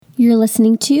You're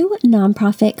listening to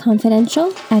Nonprofit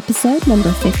Confidential, episode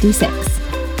number 56.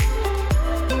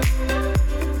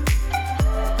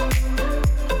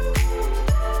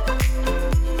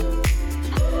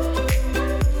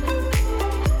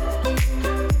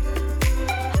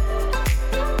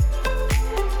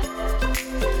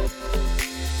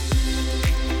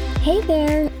 Hey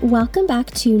there, welcome back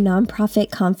to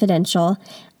Nonprofit Confidential.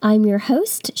 I'm your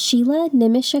host, Sheila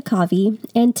Nimishakavi,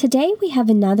 and today we have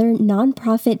another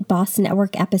Nonprofit Boss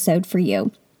Network episode for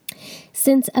you.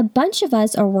 Since a bunch of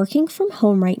us are working from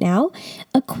home right now,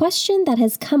 a question that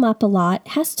has come up a lot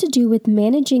has to do with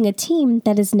managing a team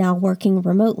that is now working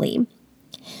remotely.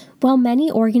 While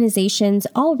many organizations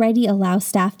already allow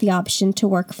staff the option to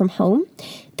work from home,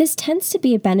 this tends to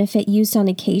be a benefit used on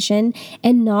occasion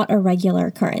and not a regular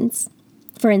occurrence.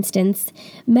 For instance,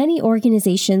 many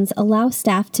organizations allow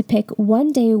staff to pick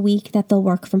one day a week that they'll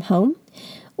work from home,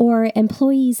 or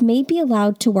employees may be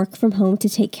allowed to work from home to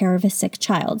take care of a sick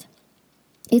child.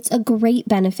 It's a great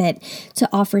benefit to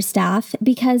offer staff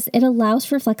because it allows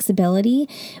for flexibility,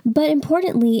 but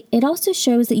importantly, it also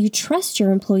shows that you trust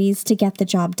your employees to get the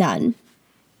job done.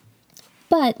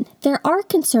 But there are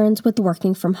concerns with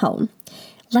working from home.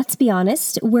 Let's be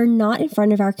honest, we're not in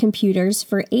front of our computers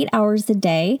for 8 hours a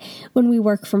day when we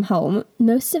work from home.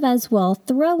 Most of us will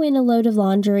throw in a load of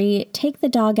laundry, take the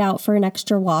dog out for an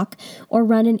extra walk, or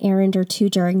run an errand or two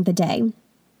during the day.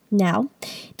 Now,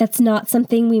 that's not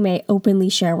something we may openly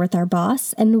share with our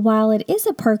boss, and while it is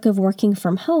a perk of working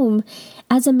from home,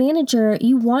 as a manager,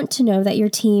 you want to know that your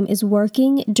team is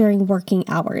working during working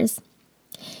hours.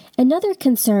 Another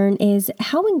concern is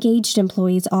how engaged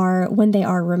employees are when they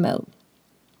are remote.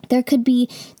 There could be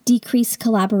decreased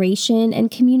collaboration and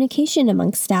communication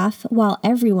amongst staff while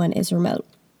everyone is remote.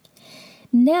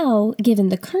 Now, given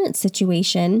the current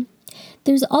situation,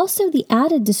 there's also the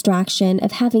added distraction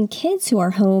of having kids who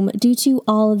are home due to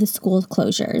all of the school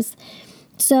closures.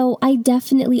 So I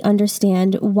definitely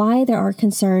understand why there are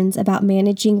concerns about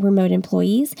managing remote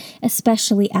employees,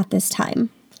 especially at this time.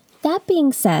 That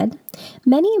being said,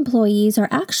 many employees are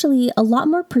actually a lot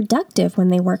more productive when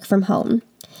they work from home.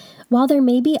 While there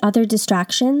may be other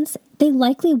distractions, they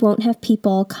likely won't have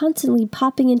people constantly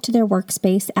popping into their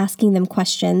workspace asking them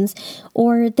questions,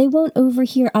 or they won't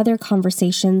overhear other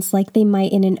conversations like they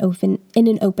might in an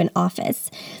open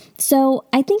office. So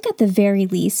I think at the very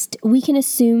least, we can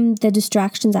assume the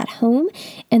distractions at home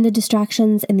and the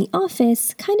distractions in the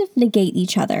office kind of negate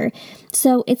each other.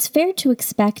 So it's fair to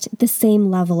expect the same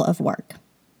level of work.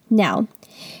 Now,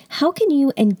 how can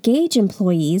you engage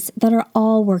employees that are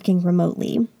all working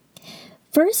remotely?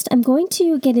 First, I'm going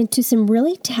to get into some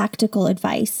really tactical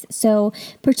advice, so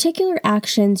particular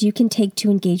actions you can take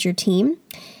to engage your team.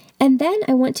 And then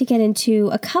I want to get into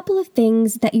a couple of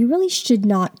things that you really should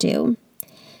not do.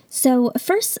 So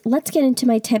first, let's get into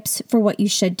my tips for what you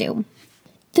should do.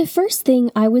 The first thing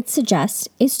I would suggest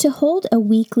is to hold a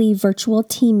weekly virtual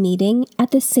team meeting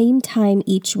at the same time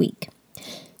each week.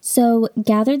 So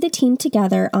gather the team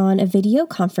together on a video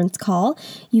conference call.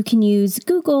 You can use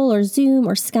Google or Zoom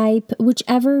or Skype,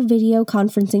 whichever video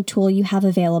conferencing tool you have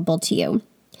available to you.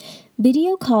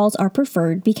 Video calls are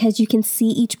preferred because you can see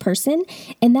each person,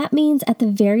 and that means at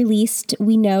the very least,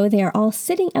 we know they are all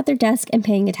sitting at their desk and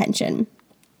paying attention.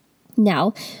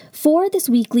 Now, for this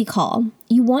weekly call,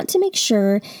 you want to make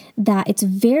sure that it's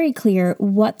very clear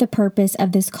what the purpose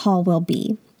of this call will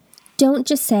be. Don't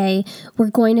just say, we're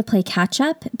going to play catch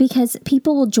up, because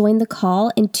people will join the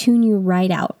call and tune you right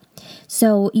out.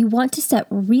 So you want to set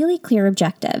really clear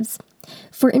objectives.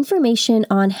 For information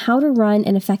on how to run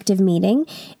an effective meeting,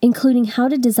 including how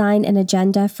to design an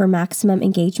agenda for maximum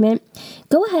engagement,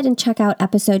 go ahead and check out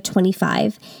episode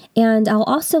 25, and I'll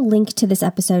also link to this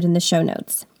episode in the show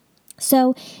notes.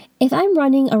 So if I'm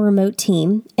running a remote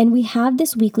team and we have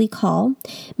this weekly call,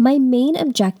 my main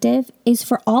objective is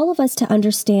for all of us to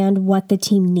understand what the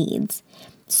team needs.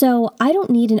 So I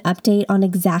don't need an update on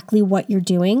exactly what you're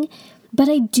doing, but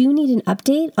I do need an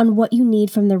update on what you need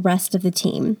from the rest of the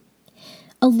team.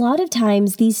 A lot of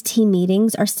times these team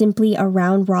meetings are simply a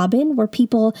round robin where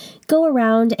people go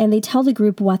around and they tell the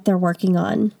group what they're working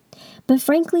on. But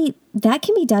frankly, that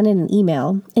can be done in an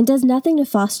email and does nothing to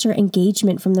foster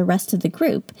engagement from the rest of the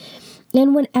group.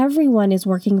 And when everyone is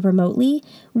working remotely,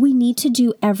 we need to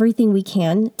do everything we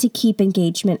can to keep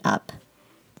engagement up.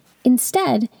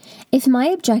 Instead, if my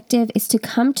objective is to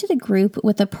come to the group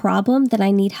with a problem that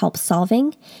I need help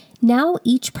solving, now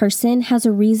each person has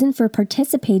a reason for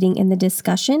participating in the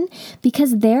discussion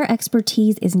because their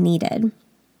expertise is needed.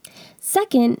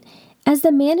 Second, as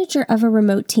the manager of a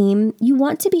remote team, you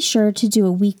want to be sure to do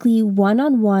a weekly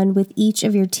one-on-one with each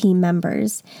of your team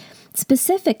members.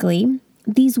 Specifically,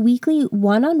 These weekly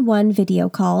one-on-one video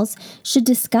calls should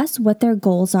discuss what their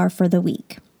goals are for the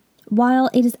week. While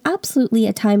it is absolutely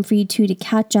a time for you two to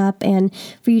catch up and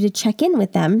for you to check in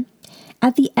with them,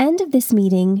 at the end of this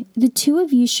meeting, the two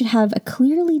of you should have a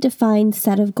clearly defined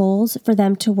set of goals for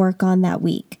them to work on that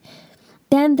week.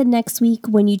 Then the next week,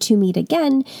 when you two meet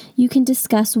again, you can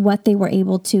discuss what they were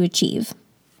able to achieve.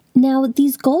 Now,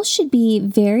 these goals should be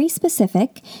very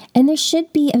specific, and there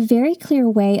should be a very clear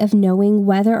way of knowing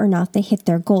whether or not they hit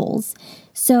their goals.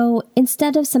 So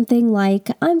instead of something like,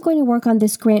 I'm going to work on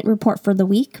this grant report for the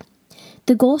week,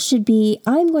 the goal should be,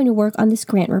 I'm going to work on this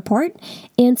grant report,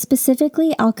 and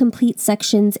specifically, I'll complete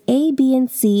sections A, B, and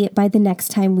C by the next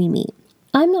time we meet.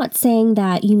 I'm not saying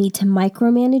that you need to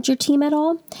micromanage your team at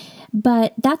all,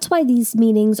 but that's why these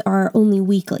meetings are only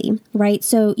weekly, right?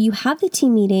 So you have the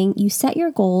team meeting, you set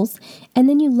your goals, and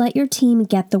then you let your team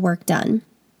get the work done.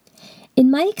 In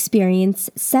my experience,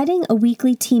 setting a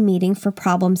weekly team meeting for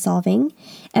problem solving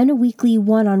and a weekly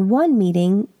one-on-one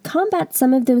meeting combat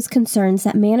some of those concerns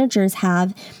that managers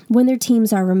have when their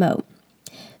teams are remote.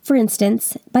 For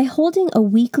instance, by holding a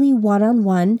weekly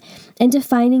one-on-one and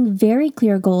defining very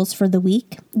clear goals for the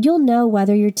week, you'll know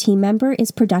whether your team member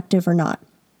is productive or not.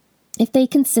 If they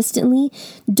consistently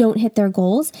don't hit their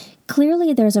goals,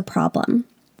 clearly there's a problem.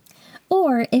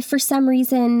 Or if for some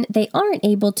reason they aren't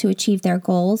able to achieve their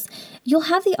goals, you'll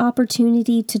have the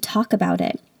opportunity to talk about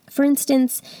it. For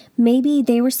instance, maybe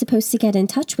they were supposed to get in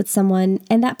touch with someone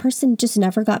and that person just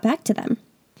never got back to them.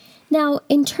 Now,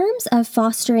 in terms of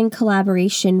fostering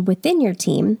collaboration within your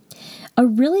team, a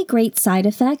really great side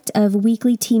effect of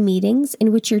weekly team meetings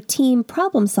in which your team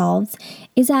problem solves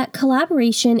is that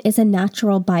collaboration is a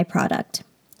natural byproduct.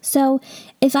 So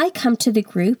if I come to the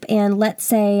group and let's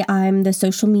say I'm the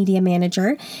social media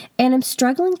manager and I'm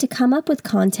struggling to come up with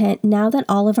content now that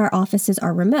all of our offices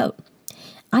are remote,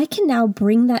 I can now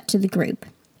bring that to the group.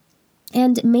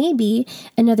 And maybe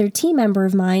another team member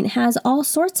of mine has all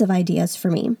sorts of ideas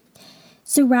for me.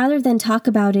 So rather than talk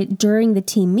about it during the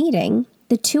team meeting,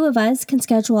 the two of us can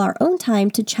schedule our own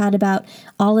time to chat about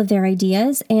all of their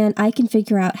ideas and I can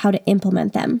figure out how to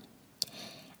implement them.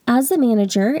 As the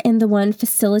manager and the one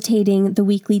facilitating the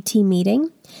weekly team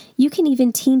meeting, you can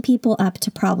even team people up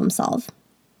to problem solve.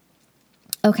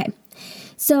 Okay,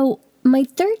 so my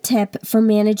third tip for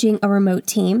managing a remote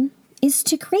team is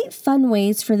to create fun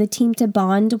ways for the team to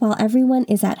bond while everyone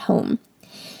is at home.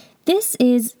 This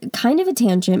is kind of a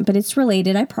tangent, but it's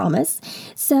related, I promise.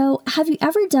 So, have you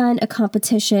ever done a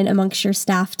competition amongst your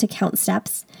staff to count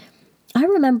steps? I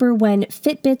remember when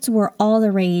Fitbits were all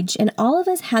the rage and all of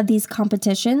us had these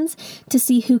competitions to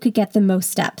see who could get the most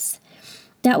steps.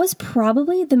 That was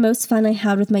probably the most fun I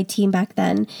had with my team back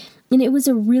then, and it was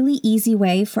a really easy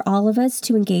way for all of us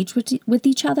to engage with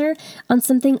each other on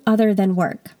something other than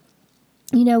work.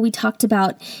 You know, we talked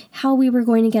about how we were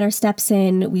going to get our steps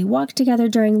in. We walked together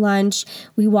during lunch.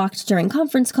 We walked during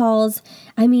conference calls.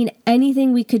 I mean,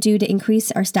 anything we could do to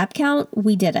increase our step count,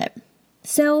 we did it.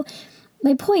 So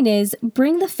my point is,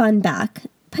 bring the fun back.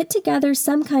 Put together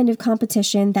some kind of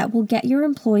competition that will get your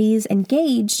employees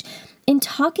engaged in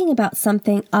talking about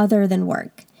something other than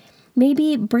work.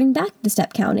 Maybe bring back the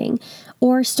step counting,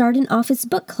 or start an office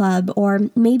book club, or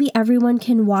maybe everyone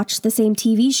can watch the same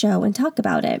TV show and talk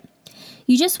about it.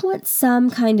 You just want some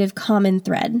kind of common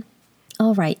thread.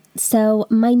 All right, so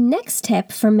my next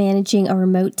tip for managing a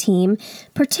remote team,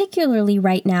 particularly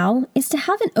right now, is to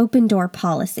have an open door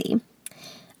policy.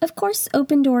 Of course,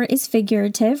 open door is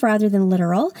figurative rather than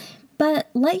literal, but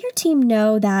let your team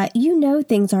know that you know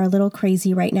things are a little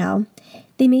crazy right now.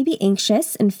 They may be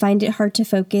anxious and find it hard to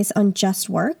focus on just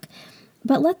work,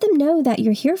 but let them know that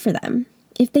you're here for them.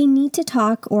 If they need to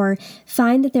talk or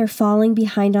find that they're falling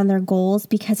behind on their goals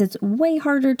because it's way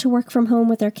harder to work from home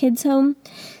with their kids home,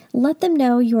 let them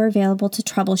know you're available to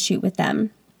troubleshoot with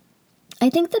them. I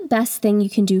think the best thing you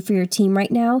can do for your team right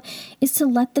now is to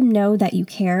let them know that you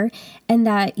care and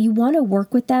that you want to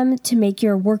work with them to make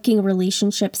your working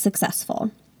relationship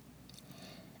successful.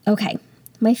 Okay,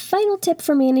 my final tip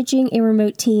for managing a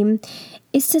remote team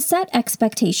is to set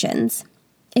expectations.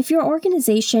 If your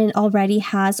organization already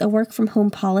has a work from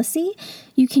home policy,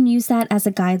 you can use that as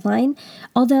a guideline.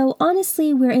 Although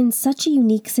honestly, we're in such a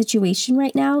unique situation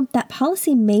right now that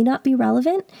policy may not be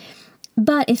relevant.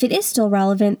 But if it is still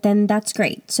relevant, then that's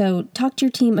great. So talk to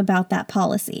your team about that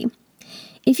policy.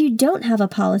 If you don't have a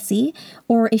policy,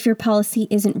 or if your policy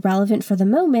isn't relevant for the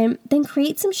moment, then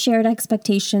create some shared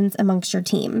expectations amongst your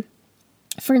team.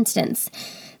 For instance,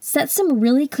 set some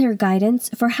really clear guidance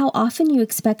for how often you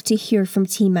expect to hear from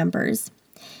team members.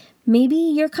 Maybe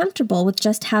you're comfortable with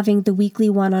just having the weekly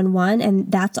one-on-one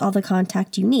and that's all the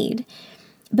contact you need.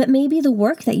 but maybe the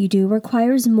work that you do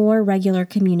requires more regular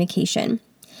communication.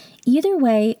 Either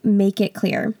way, make it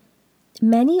clear.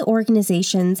 Many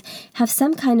organizations have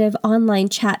some kind of online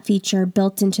chat feature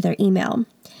built into their email.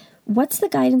 What's the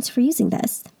guidance for using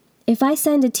this? If I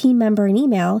send a team member an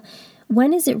email,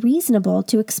 when is it reasonable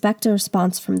to expect a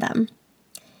response from them?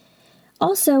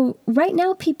 Also, right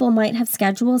now people might have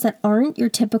schedules that aren't your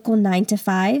typical 9 to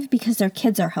 5 because their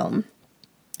kids are home.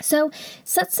 So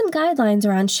set some guidelines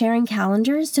around sharing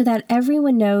calendars so that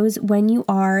everyone knows when you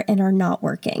are and are not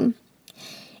working.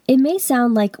 It may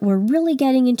sound like we're really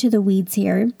getting into the weeds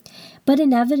here, but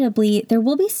inevitably there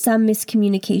will be some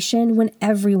miscommunication when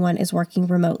everyone is working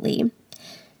remotely.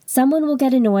 Someone will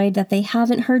get annoyed that they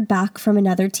haven't heard back from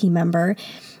another team member,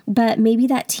 but maybe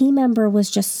that team member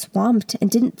was just swamped and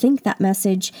didn't think that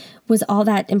message was all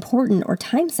that important or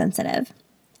time sensitive.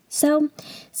 So,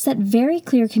 set very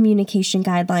clear communication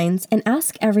guidelines and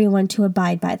ask everyone to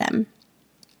abide by them.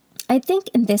 I think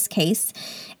in this case,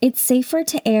 it's safer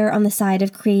to err on the side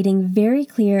of creating very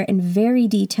clear and very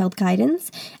detailed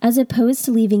guidance as opposed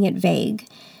to leaving it vague.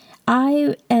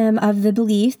 I am of the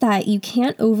belief that you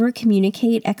can't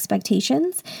over-communicate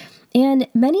expectations, and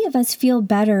many of us feel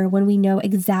better when we know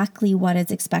exactly what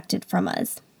is expected from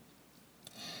us.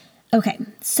 Okay,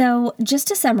 so just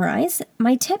to summarize,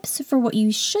 my tips for what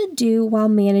you should do while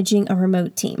managing a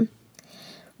remote team.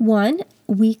 1,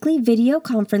 weekly video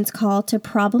conference call to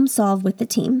problem solve with the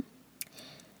team.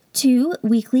 2,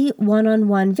 weekly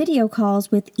one-on-one video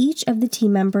calls with each of the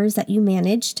team members that you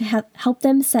manage to help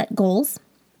them set goals.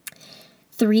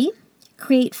 3,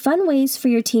 create fun ways for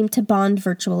your team to bond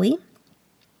virtually.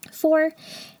 4,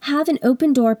 have an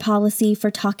open door policy for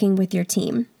talking with your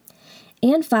team.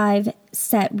 And 5,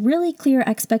 set really clear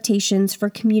expectations for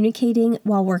communicating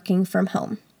while working from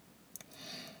home.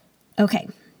 Okay,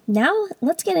 now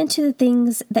let's get into the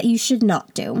things that you should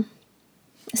not do.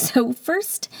 So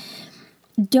first,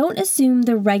 don't assume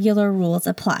the regular rules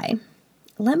apply.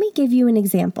 Let me give you an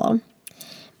example.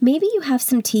 Maybe you have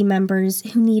some team members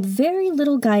who need very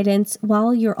little guidance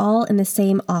while you're all in the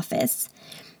same office.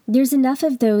 There's enough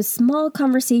of those small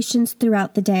conversations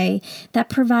throughout the day that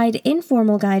provide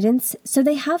informal guidance so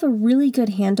they have a really good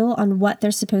handle on what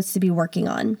they're supposed to be working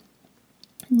on.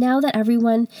 Now that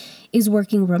everyone is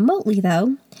working remotely,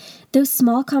 though, those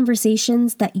small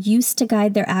conversations that used to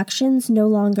guide their actions no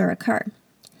longer occur.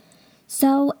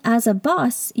 So, as a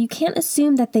boss, you can't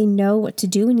assume that they know what to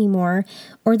do anymore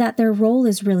or that their role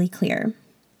is really clear.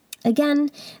 Again,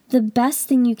 the best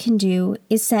thing you can do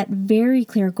is set very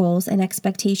clear goals and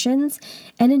expectations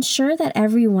and ensure that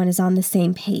everyone is on the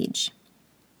same page.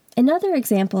 Another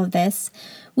example of this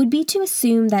would be to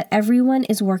assume that everyone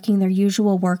is working their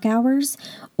usual work hours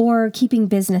or keeping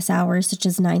business hours such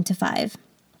as 9 to 5.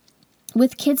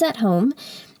 With kids at home,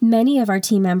 many of our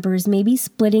team members may be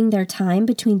splitting their time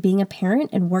between being a parent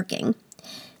and working.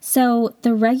 So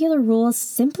the regular rules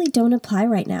simply don't apply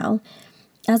right now.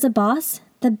 As a boss,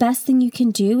 the best thing you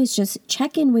can do is just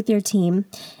check in with your team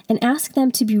and ask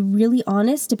them to be really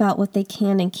honest about what they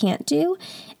can and can't do,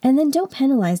 and then don't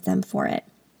penalize them for it.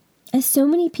 As so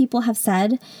many people have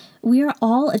said, we are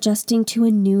all adjusting to a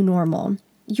new normal.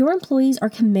 Your employees are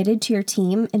committed to your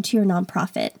team and to your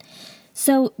nonprofit.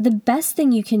 So the best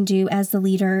thing you can do as the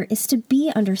leader is to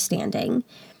be understanding.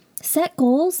 Set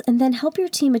goals and then help your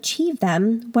team achieve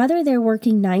them, whether they're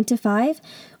working 9 to 5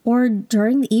 or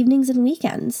during the evenings and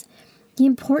weekends. The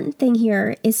important thing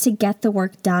here is to get the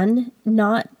work done,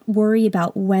 not worry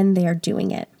about when they are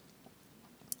doing it.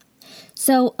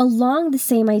 So along the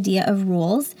same idea of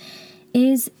rules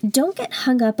is don't get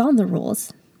hung up on the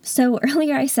rules. So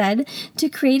earlier I said to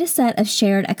create a set of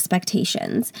shared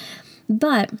expectations,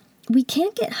 but we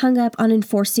can't get hung up on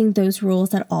enforcing those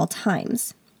rules at all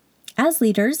times. As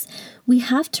leaders, we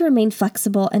have to remain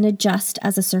flexible and adjust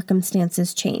as the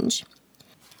circumstances change.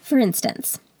 For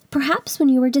instance, perhaps when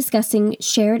you were discussing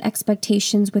shared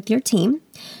expectations with your team,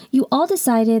 you all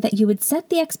decided that you would set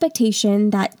the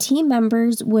expectation that team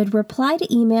members would reply to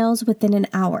emails within an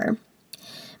hour.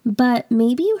 But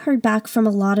maybe you heard back from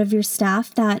a lot of your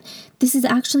staff that this is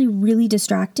actually really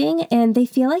distracting and they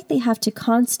feel like they have to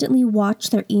constantly watch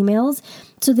their emails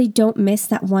so they don't miss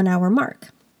that 1 hour mark.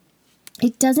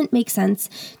 It doesn't make sense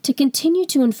to continue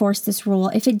to enforce this rule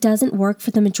if it doesn't work for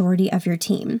the majority of your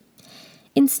team.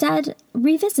 Instead,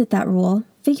 revisit that rule,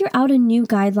 figure out a new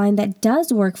guideline that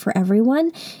does work for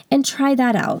everyone, and try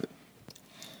that out.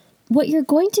 What you're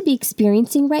going to be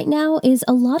experiencing right now is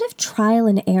a lot of trial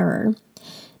and error.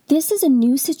 This is a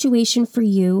new situation for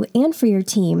you and for your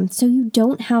team, so you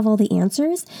don't have all the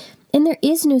answers, and there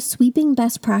is no sweeping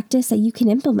best practice that you can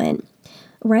implement.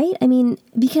 right? I mean,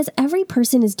 because every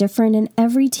person is different and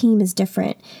every team is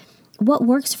different. What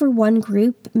works for one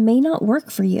group may not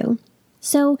work for you.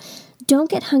 So don't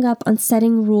get hung up on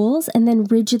setting rules and then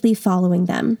rigidly following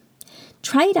them.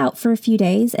 Try it out for a few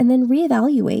days and then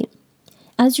reevaluate.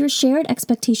 As your shared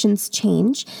expectations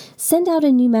change, send out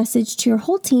a new message to your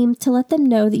whole team to let them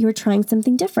know that you're trying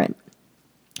something different.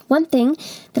 One thing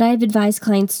that I have advised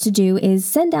clients to do is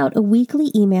send out a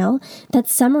weekly email that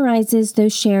summarizes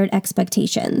those shared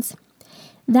expectations.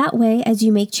 That way, as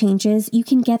you make changes, you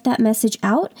can get that message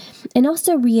out and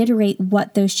also reiterate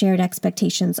what those shared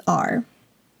expectations are.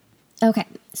 Okay,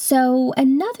 so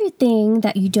another thing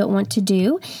that you don't want to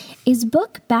do is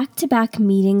book back-to-back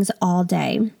meetings all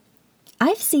day.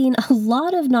 I've seen a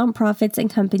lot of nonprofits and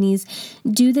companies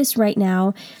do this right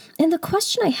now, and the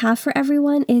question I have for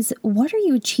everyone is, what are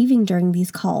you achieving during these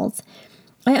calls?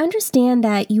 I understand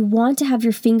that you want to have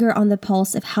your finger on the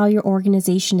pulse of how your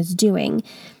organization is doing,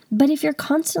 but if you're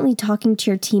constantly talking to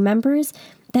your team members,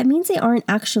 that means they aren't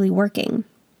actually working.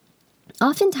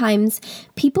 Oftentimes,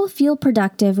 people feel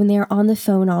productive when they are on the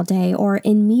phone all day or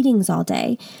in meetings all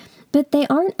day, but they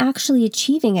aren't actually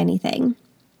achieving anything.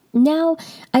 Now,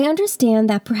 I understand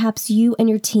that perhaps you and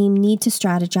your team need to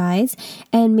strategize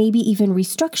and maybe even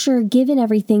restructure given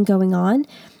everything going on,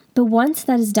 but once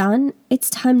that is done, it's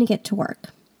time to get to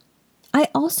work. I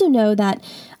also know that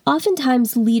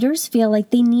oftentimes leaders feel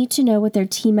like they need to know what their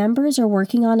team members are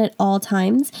working on at all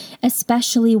times,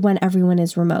 especially when everyone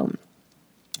is remote.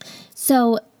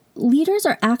 So, leaders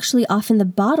are actually often the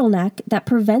bottleneck that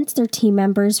prevents their team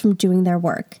members from doing their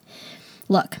work.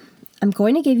 Look, I'm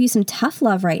going to give you some tough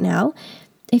love right now.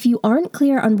 If you aren't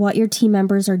clear on what your team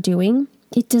members are doing,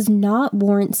 it does not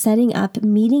warrant setting up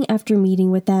meeting after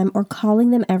meeting with them or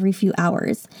calling them every few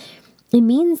hours. It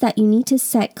means that you need to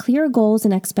set clear goals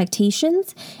and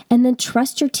expectations and then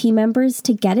trust your team members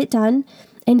to get it done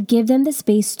and give them the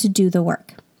space to do the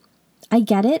work. I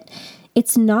get it.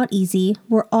 It's not easy.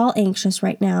 We're all anxious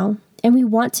right now, and we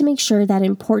want to make sure that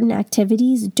important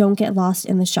activities don't get lost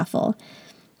in the shuffle.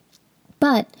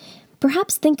 But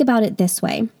perhaps think about it this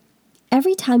way.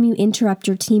 Every time you interrupt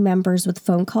your team members with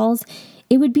phone calls,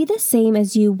 it would be the same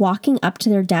as you walking up to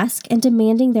their desk and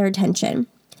demanding their attention.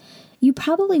 You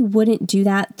probably wouldn't do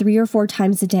that 3 or 4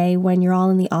 times a day when you're all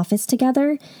in the office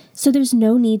together, so there's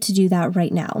no need to do that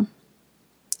right now.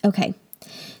 Okay,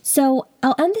 so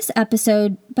I'll end this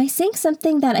episode by saying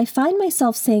something that I find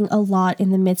myself saying a lot in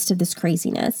the midst of this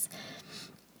craziness.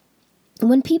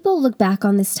 When people look back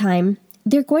on this time,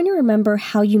 they're going to remember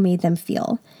how you made them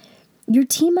feel. Your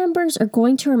team members are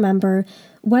going to remember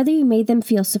whether you made them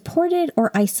feel supported or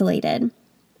isolated.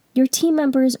 Your team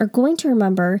members are going to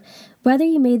remember whether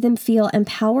you made them feel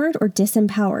empowered or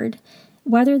disempowered,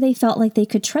 whether they felt like they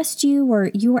could trust you or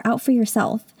you were out for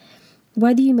yourself,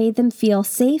 whether you made them feel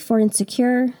safe or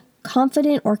insecure,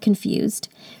 confident or confused.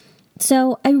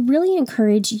 So I really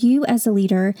encourage you as a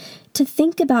leader to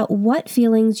think about what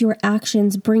feelings your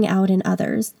actions bring out in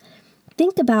others.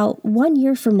 Think about 1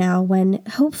 year from now when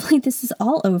hopefully this is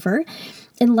all over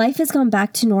and life has gone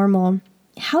back to normal.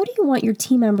 How do you want your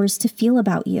team members to feel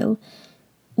about you?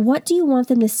 What do you want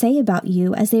them to say about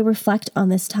you as they reflect on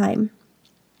this time?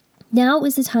 Now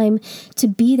is the time to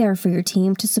be there for your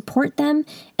team, to support them,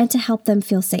 and to help them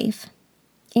feel safe.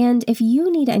 And if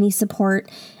you need any support,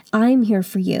 I'm here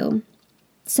for you.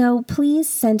 So please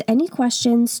send any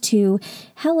questions to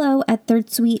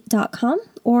hello@thirdsuite.com,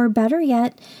 or better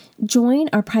yet, join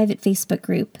our private Facebook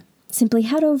group. Simply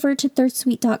head over to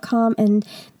thirdsuite.com and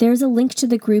there's a link to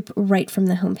the group right from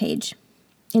the homepage.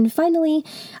 And finally,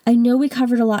 I know we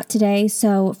covered a lot today,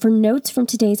 so for notes from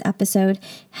today's episode,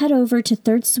 head over to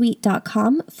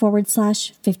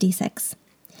thirdsuite.com/56.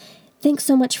 Thanks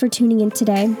so much for tuning in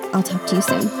today. I'll talk to you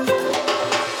soon.